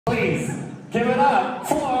Please give it up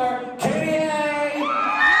for Keren.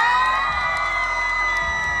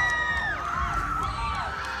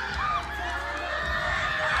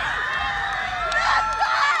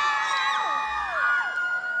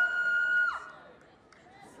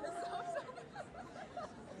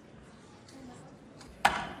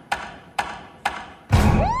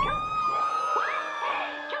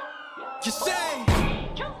 You say,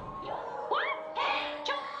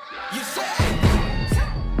 you say,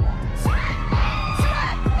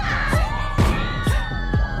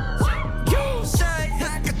 you say,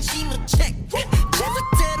 하같이 너 check.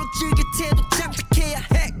 제멋대로 즐길 때도 장착해야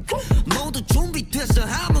해. 모두 준비돼서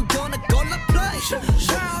하면 gonna play.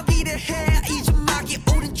 샤비를 해야 이제 막이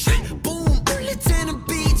오른 trip. Boom, 울릴 때는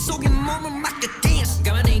beat 속에 몸을 맡겨 dance.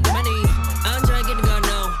 가만히 앉아 있는 건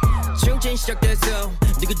no. 충전 시작됐어.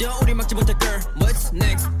 누구도 우리 막지 못할 girl. What's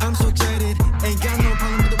next? I'm so excited. Ain't got no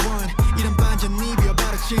problem with the one. 이런 반전 이별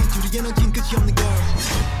바라시 둘이 에너지는 끝이 없는 걸.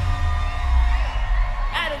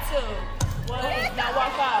 Attitude. What? Now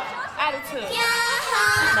walk out. Attitude.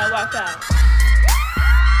 Now walk out.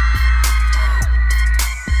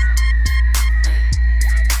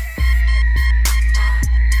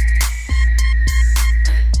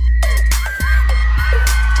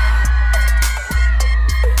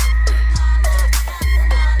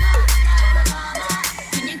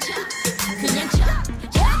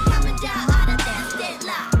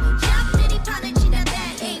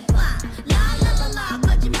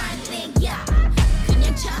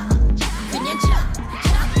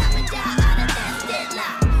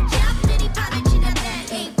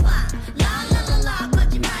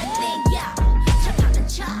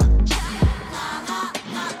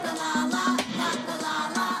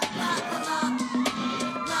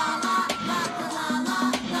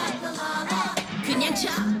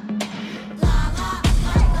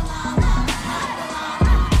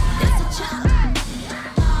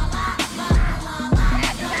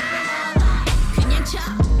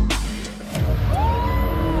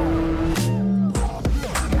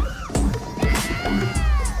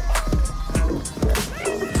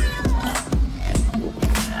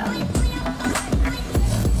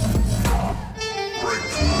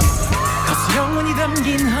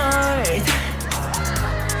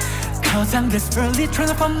 Cause I'm desperately trying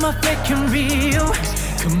to find my fake and real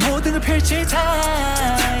그 모든 걸 펼칠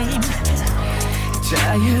time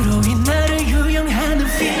자유로운 나를 유영하는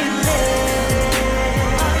feeling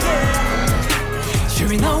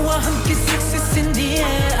Sure 너와 함께 success in the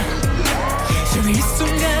air Sure 이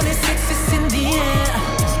순간의 success in the air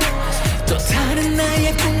또 다른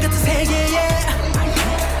나의 꿈 같은 세계에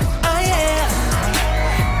Ah yeah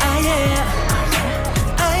Ah yeah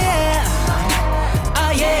Ah yeah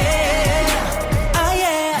Ah yeah